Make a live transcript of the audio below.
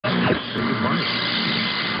Hi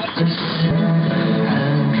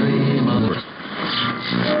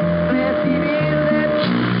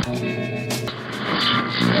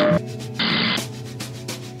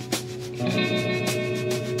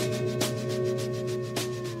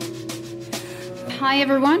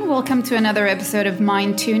everyone, welcome to another episode of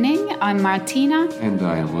Mind Tuning. I'm Martina. And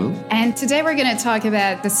I am Will. And today we're going to talk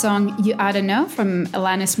about the song Oughta Know from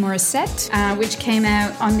Alanis Morrisette, which came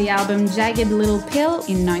out on the album Jagged Little Pill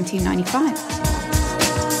in 1995.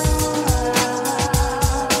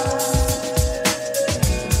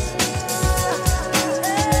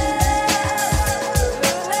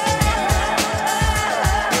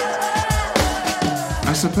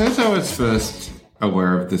 I suppose I was first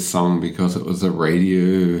aware of this song because it was a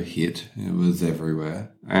radio hit. It was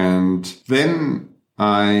everywhere. And then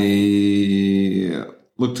I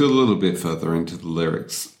looked a little bit further into the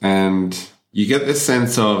lyrics, and you get this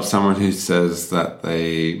sense of someone who says that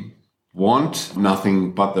they want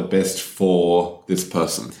nothing but the best for this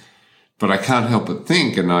person. But I can't help but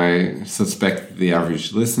think, and I suspect the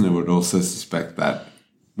average listener would also suspect, that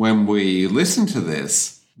when we listen to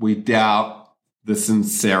this, we doubt the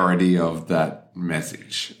sincerity of that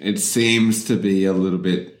message. It seems to be a little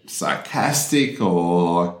bit sarcastic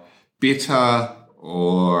or bitter,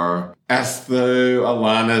 or as though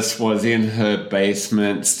Alanis was in her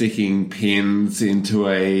basement sticking pins into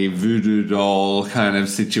a voodoo doll kind of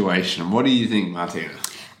situation. What do you think, Martina?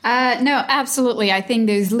 No, absolutely. I think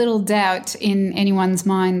there's little doubt in anyone's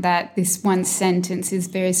mind that this one sentence is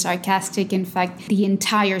very sarcastic. In fact, the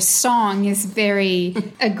entire song is very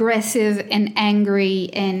aggressive and angry,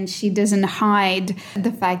 and she doesn't hide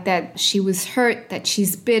the fact that she was hurt, that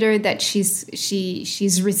she's bitter, that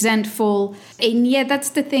she's resentful. And yeah, that's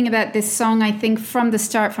the thing about this song. I think from the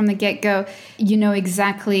start, from the get-go, you know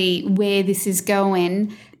exactly where this is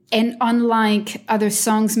going. And unlike other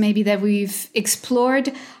songs maybe that we've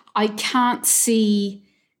explored, I can't see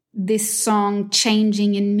this song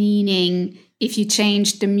changing in meaning if you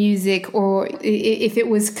change the music or if it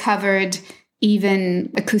was covered even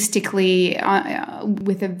acoustically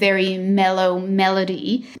with a very mellow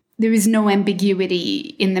melody. There is no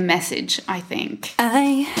ambiguity in the message, I think.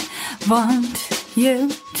 I want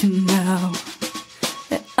you to know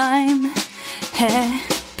that I'm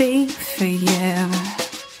happy for you.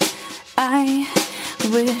 I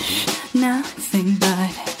wish nothing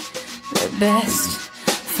but the best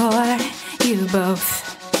for you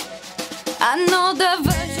both. I know the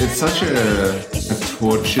version. It's such a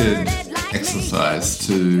tortured exercise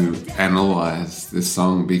to analyze this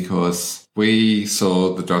song, because we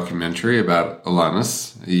saw the documentary about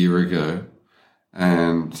Alanis a year ago,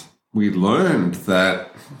 and we learned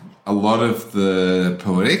that a lot of the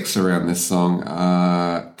poetics around this song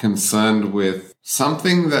are concerned with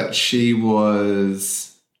something that she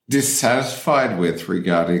was dissatisfied with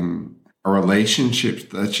regarding a relationship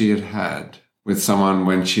that she had with someone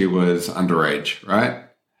when she was underage, right?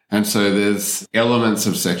 And so there's elements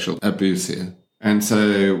of sexual abuse here. And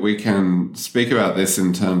so we can speak about this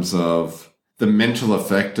in terms of the mental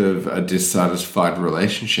effect of a dissatisfied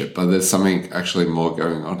relationship, but there's something actually more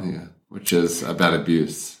going on here, which is about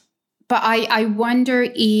abuse. But I wonder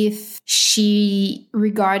if she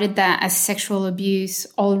regarded that as sexual abuse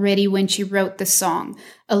already when she wrote the song.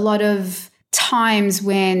 A lot of times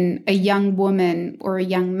when a young woman or a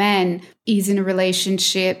young man is in a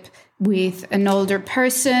relationship with an older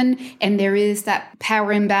person and there is that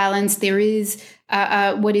power imbalance, there is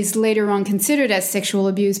what is later on considered as sexual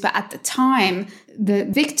abuse, but at the time, the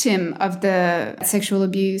victim of the sexual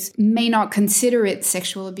abuse may not consider it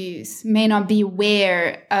sexual abuse, may not be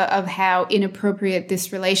aware of how inappropriate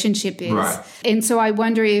this relationship is. Right. And so I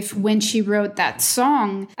wonder if when she wrote that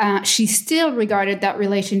song, she still regarded that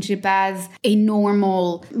relationship as a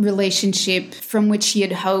normal relationship from which she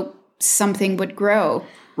had hoped something would grow.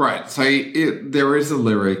 Right. So there is a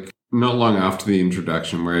lyric not long after the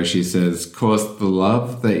introduction where she says, "'Cause the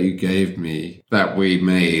love that you gave me, that we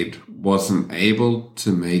made, wasn't able to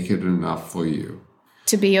make it enough for you."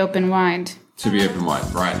 To be open-wide. To be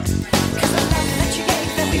open-wide, right.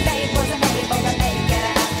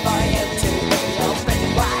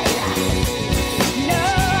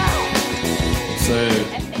 So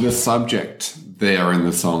the subject there in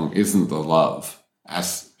the song isn't the love,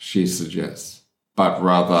 as she suggests, but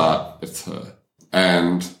rather it's her.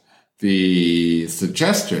 And the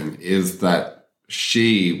suggestion is that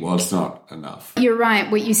she was not enough. You're right.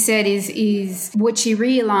 What you said is what she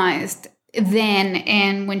realized then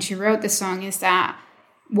and when she wrote the song is that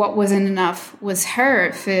what wasn't enough was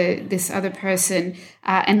her for this other person.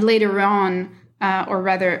 And later on, or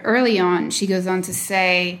rather early on, she goes on to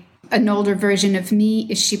say, an older version of me?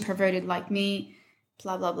 Is she perverted like me?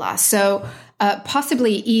 Blah, blah, blah. So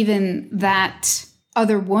possibly even that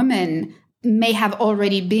other woman may have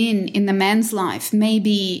already been in the man's life.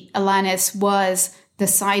 Maybe Alanis was the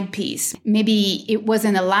side piece. Maybe it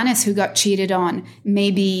wasn't Alanis who got cheated on.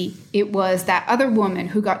 Maybe it was that other woman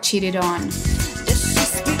who got cheated on.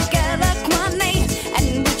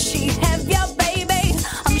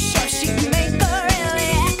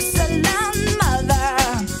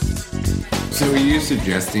 So are you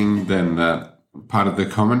suggesting then that part of the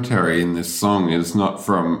commentary in this song is not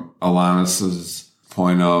from Alanis's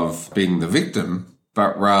point of being the victim,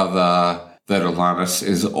 but rather that Alanis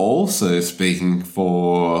is also speaking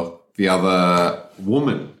for the other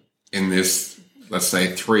woman in this, let's say,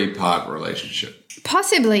 3-part relationship?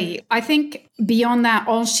 Possibly. I think beyond that,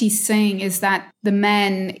 all she's saying is that the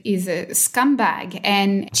man is a scumbag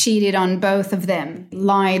and cheated on both of them,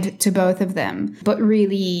 lied to both of them. But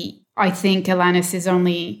really, I think Alanis is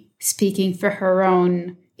only speaking for her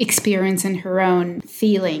own experience and her own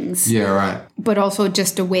feelings. Yeah, right. But also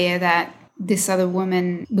just aware that this other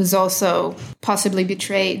woman was also possibly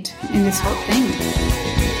betrayed in this whole thing.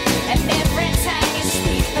 And every time you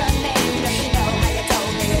speak her name, don't you know how you told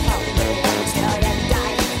me you told me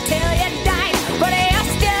till you died, but you're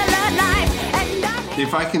still alive. And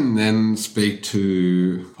if I can then speak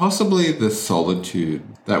to possibly the solitude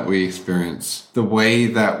that we experience, the way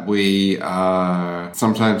that we are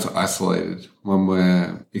sometimes isolated when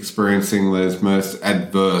we're experiencing those most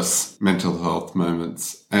adverse mental health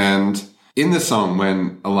moments. And in the song,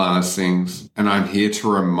 when Alanis sings, "And I'm here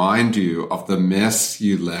to remind you of the mess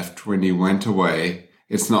you left when you went away,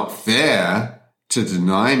 it's not fair to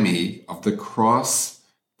deny me of the cross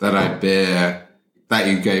that I bear that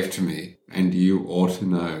you gave to me, and you ought to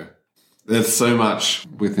know." There's so much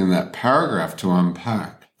within that paragraph to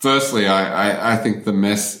unpack. Firstly, I think the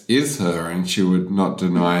mess is her, and she would not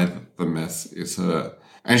deny that the mess is her.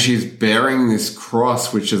 And she's bearing this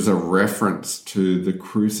cross, which is a reference to the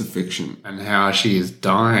crucifixion and how she is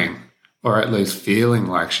dying, or at least feeling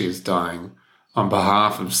like she's dying, on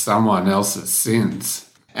behalf of someone else's sins.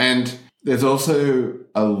 And there's also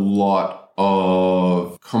a lot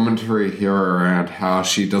of commentary here around how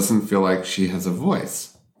she doesn't feel like she has a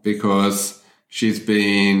voice because she's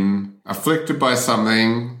been afflicted by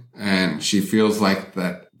something and she feels like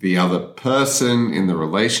that the other person in the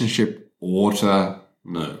relationship ought to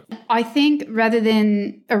know. I think rather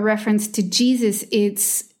than a reference to Jesus,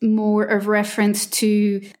 it's more of reference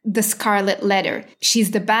to the Scarlet Letter. She's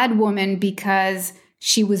the bad woman because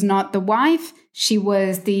she was not the wife. She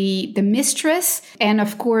was the mistress. And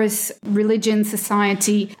of course, religion,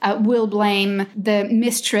 society will blame the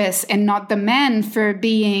mistress and not the man for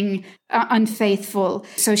being unfaithful.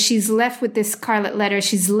 So she's left with this Scarlet Letter.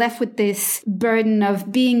 She's left with this burden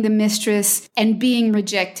of being the mistress and being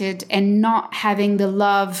rejected and not having the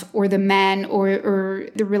love or the man or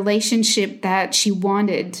the relationship that she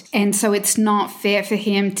wanted. And so it's not fair for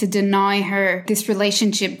him to deny her this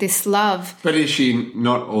relationship, this love. But is she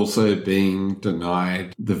not also being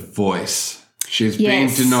denied the voice? She's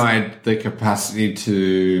Yes. being denied the capacity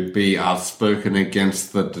to be outspoken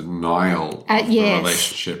against the denial of the Yes.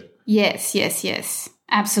 relationship. Yes.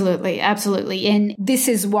 Absolutely. And this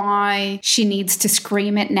is why she needs to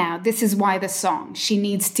scream it now. This is why the song. She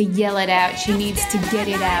needs to yell it out. She needs to get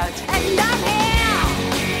it out. And I'm here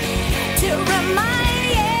to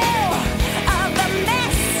remind you of the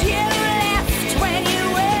mess you left when you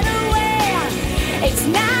went away. It's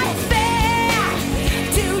not fair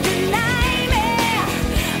to deny me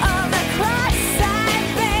of the cross I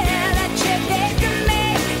bear that you gave to me.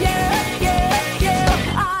 You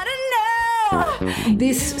ought to know.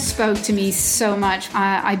 This spoke to me so much.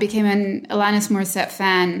 I became an Alanis Morrisette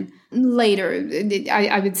fan later.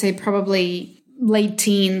 I would say probably late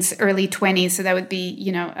teens, early 20s. So that would be,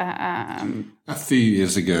 A few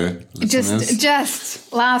years ago. listeners.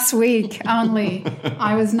 just last week only.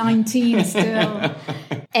 I was 19 still.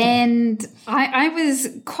 And I was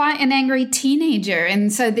quite an angry teenager.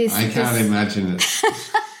 And so I can't imagine it.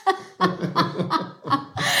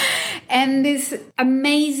 And this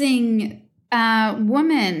amazing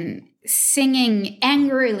woman singing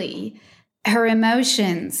angrily her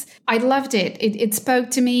emotions. I loved it. It spoke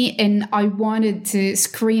to me and I wanted to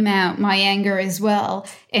scream out my anger as well.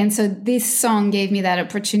 And so this song gave me that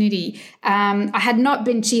opportunity. I had not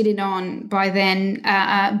been cheated on by then,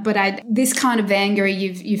 but this kind of anger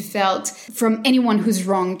you've felt from anyone who's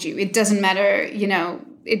wronged you. It doesn't matter,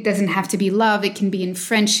 It doesn't have to be love. It can be in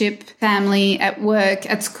friendship, family, at work,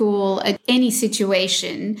 at school, at any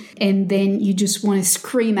situation. And then you just want to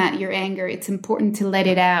scream out your anger. It's important to let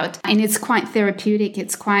it out. And it's quite therapeutic.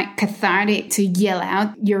 It's quite cathartic to yell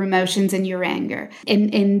out your emotions and your anger.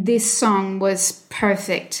 And this song was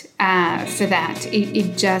perfect for that.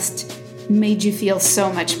 It just made you feel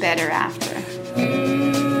so much better after.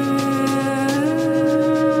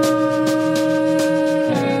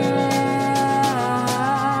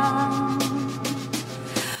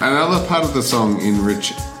 Another part of the song in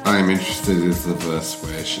which I am interested is the verse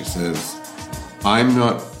where she says, I'm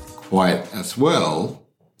not quite as well.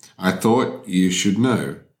 I thought you should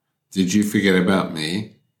know. Did you forget about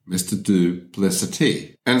me, Mr.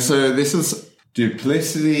 Duplicity? And so this is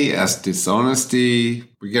duplicity as dishonesty.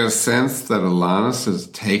 We get a sense that Alanis has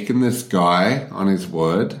taken this guy on his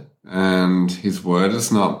word, and his word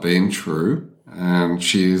has not been true, and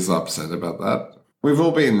she's upset about that. We've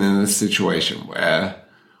all been in this situation where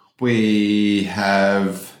we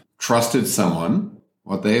have trusted someone,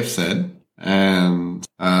 what they have said, and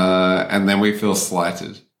then we feel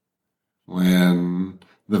slighted when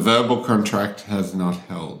the verbal contract has not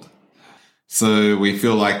held. So we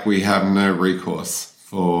feel like we have no recourse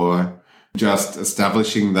for just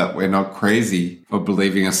establishing that we're not crazy for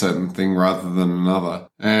believing a certain thing rather than another.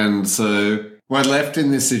 And so we're left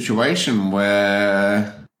in this situation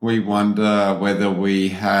where we wonder whether we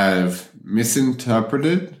have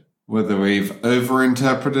misinterpreted, whether we've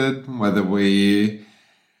overinterpreted, whether we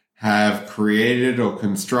have created or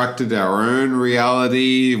constructed our own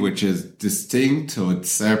reality, which is distinct or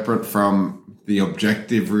separate from the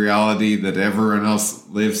objective reality that everyone else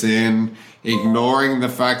lives in, ignoring the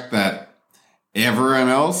fact that everyone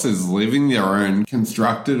else is living their own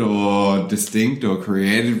constructed or distinct or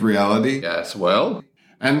created reality as well.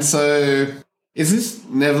 And so is this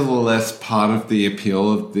nevertheless part of the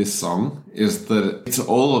appeal of this song, is that it's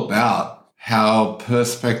all about how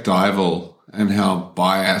perspectival and how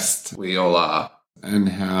biased we all are, and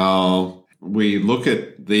how we look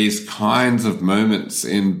at these kinds of moments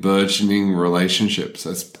in burgeoning relationships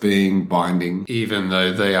as being binding, even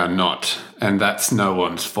though they are not, and that's no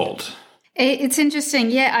one's fault. It's interesting.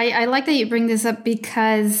 Yeah, I like that you bring this up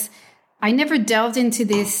because I never delved into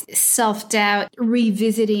this self-doubt,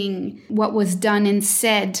 revisiting what was done and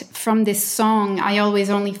said from this song. I always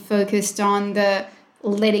only focused on the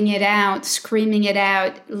letting it out, screaming it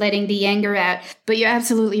out, letting the anger out. But you're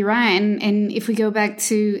absolutely right. And if we go back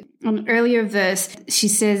to an earlier verse, she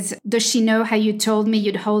says, does she know how you told me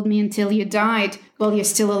you'd hold me until you died? Well, you're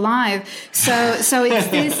still alive. So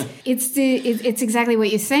it's exactly what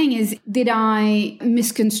you're saying is, did I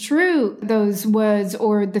misconstrue those words,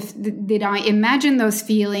 or did I imagine those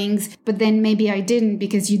feelings? But then maybe I didn't,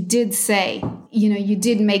 because you did say, you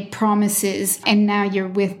did make promises, and now you're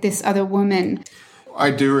with this other woman. I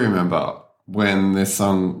do remember when this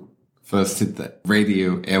song first hit the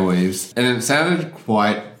radio airwaves, and it sounded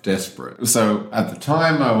quite desperate. So at the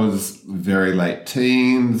time I was very late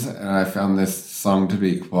teens, and I found this song to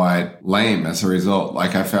be quite lame as a result.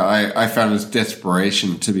 Like I found its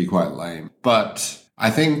desperation to be quite lame. But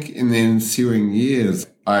I think in the ensuing years,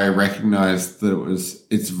 I recognized that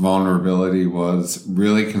its vulnerability was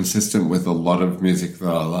really consistent with a lot of music that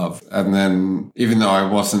I love. And then even though I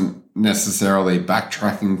wasn't necessarily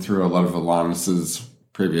backtracking through a lot of Alanis's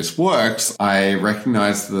previous works, I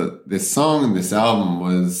recognized that this song and this album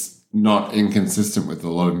was not inconsistent with a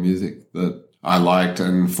lot of music that I liked,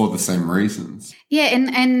 and for the same reasons. Yeah,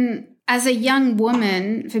 and as a young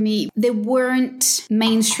woman, for me, there weren't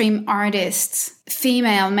mainstream artists,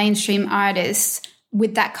 female mainstream artists,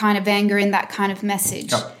 with that kind of anger and that kind of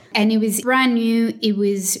message. Yep. And it was brand new, it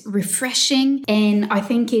was refreshing, and I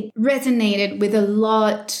think it resonated with a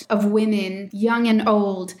lot of women, young and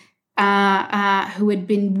old, who had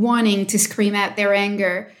been wanting to scream out their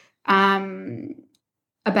anger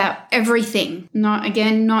about everything,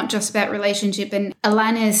 not just about relationship. And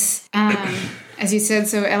Alanis, as you said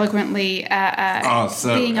so eloquently,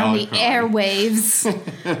 being on the airwaves,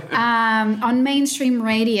 on mainstream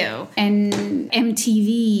radio and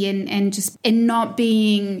MTV, and not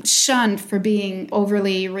being shunned for being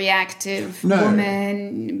overly reactive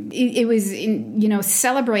woman. It was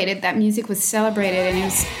celebrated. That music was celebrated, and it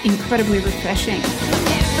was incredibly refreshing.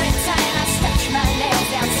 Every time I stretch my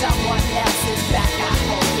legs down someone else's back, I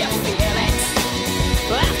hope you feel it.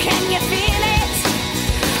 Well, can you feel it?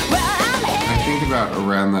 Well, I think about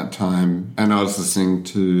around that time, and I was listening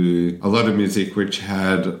to a lot of music which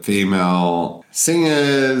had female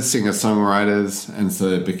singers, singer-songwriters, and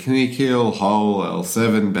so Bikini Kill, Hole,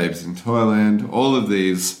 L7, Babes in Toyland, all of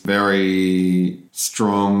these very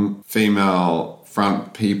strong female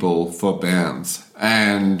front people for bands.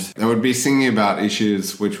 And they would be singing about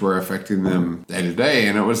issues which were affecting them day to day.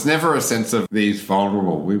 And it was never a sense of these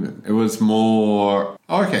vulnerable women. It was more,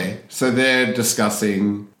 okay, so they're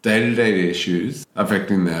discussing day-to-day issues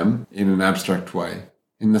affecting them in an abstract way,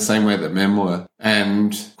 in the same way that men were.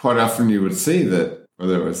 And quite often you would see that,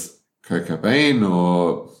 whether it was Kurt Cobain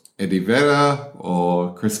or Eddie Vedder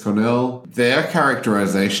or Chris Cornell, their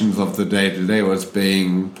characterizations of the day-to-day was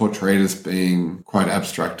being portrayed as being quite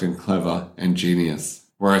abstract and clever and genius.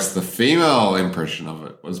 Whereas the female impression of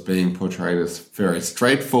it was being portrayed as very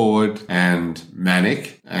straightforward and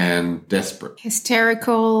manic and desperate.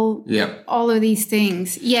 Hysterical. Yeah. All of these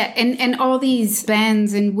things. Yeah. And all these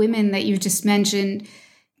bands and women that you just mentioned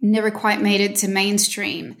never quite made it to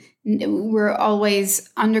mainstream. We're always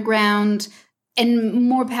underground. And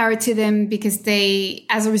more power to them, because they,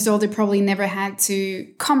 as a result, they probably never had to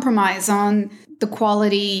compromise on the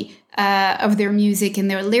quality of their music and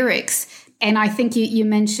their lyrics. And I think you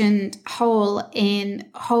mentioned Hole, and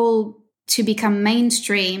Hole, to become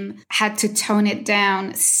mainstream, had to tone it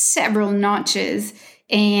down several notches.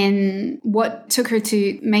 And what took her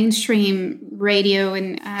to mainstream radio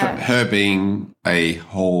and... her being a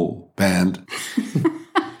whole band.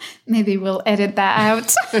 Maybe we'll edit that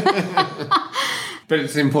out. But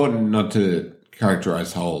it's important not to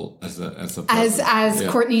characterize Hole as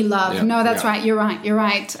Courtney Love. Yeah, No, that's yeah. right. You're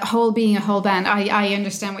right. Hole being a whole band. I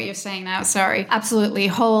understand what you're saying now. Sorry. Absolutely.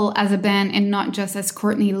 Hole as a band and not just as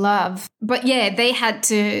Courtney Love. But yeah, they had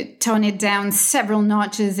to tone it down several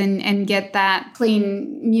notches and get that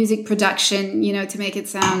clean music production, to make it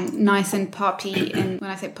sound nice and poppy. And when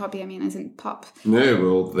I say poppy, I mean as in pop. No,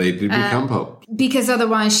 well, they did become pop. Because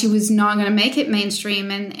otherwise she was not going to make it mainstream.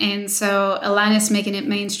 And so Alanis making it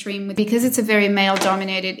mainstream, because it's a very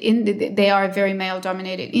male-dominated, they are very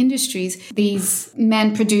male-dominated industries. These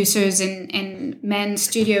men producers and men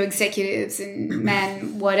studio executives and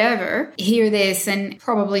men whatever hear this and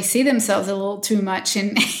probably see themselves a little too much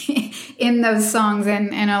in those songs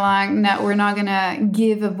and are like, no, we're not going to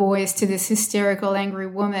give a voice to this hysterical, angry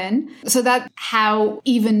woman. So that's how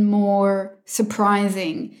even more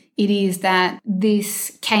surprising it is that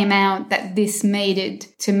this came out, that this made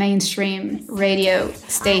it to mainstream radio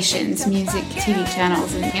stations, music, TV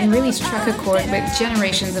channels, and really struck a chord with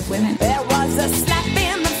generations of women. There was a slap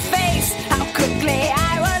in the face, how quickly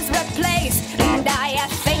I was replaced, and I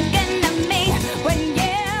thinking of me when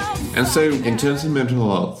you... And so in terms of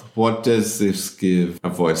mental health, what does this give a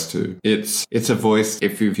voice to? It's a voice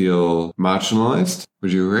if you feel marginalized.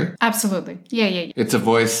 Would you agree? Absolutely. Yeah. It's a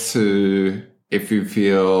voice to... if you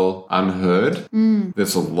feel unheard.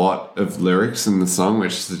 There's a lot of lyrics in the song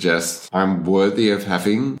which suggest I'm worthy of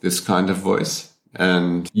having this kind of voice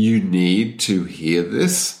and you need to hear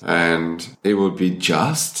this, and it would be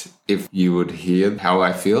just if you would hear how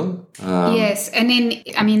I feel. Yes. And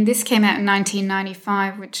this came out in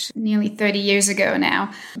 1995, which nearly 30 years ago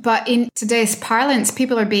now. But in today's parlance,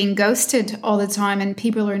 people are being ghosted all the time, and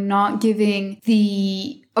people are not giving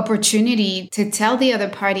the opportunity to tell the other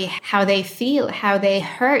party how they feel, how they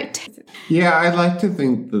hurt. Yeah, I like to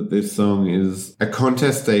think that this song is a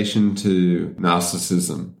contestation to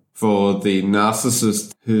narcissism. For the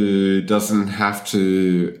narcissist who doesn't have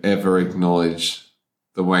to ever acknowledge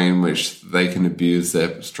the way in which they can abuse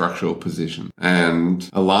their structural position. And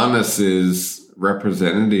Alanis is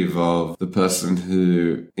representative of the person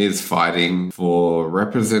who is fighting for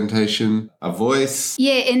representation, a voice.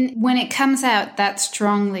 Yeah, and when it comes out that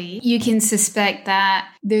strongly, you can suspect that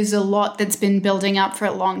there's a lot that's been building up for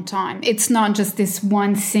a long time. It's not just this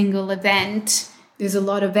one single event. There's a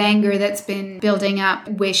lot of anger that's been building up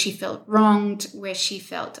where she felt wronged, where she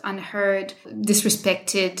felt unheard,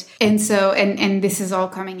 disrespected. And so, and this is all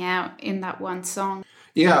coming out in that one song.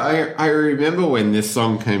 Yeah, I remember when this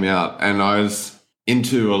song came out and I was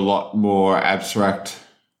into a lot more abstract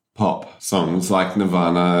pop songs like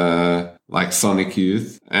Nirvana, like Sonic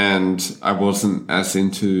Youth, and I wasn't as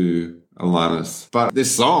into Alanis. But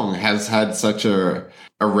this song has had such a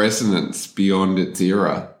resonance beyond its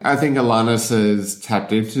era. I think Alanis has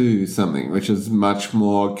tapped into something which is much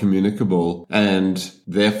more communicable and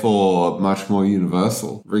therefore much more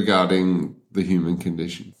universal regarding the human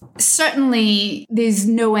condition. Certainly, there's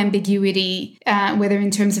no ambiguity, whether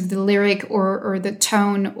in terms of the lyric or the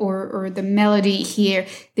tone or the melody here.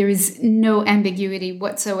 There is no ambiguity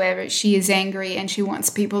whatsoever. She is angry and she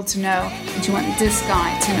wants people to know, and she wants this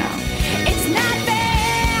guy to know. It's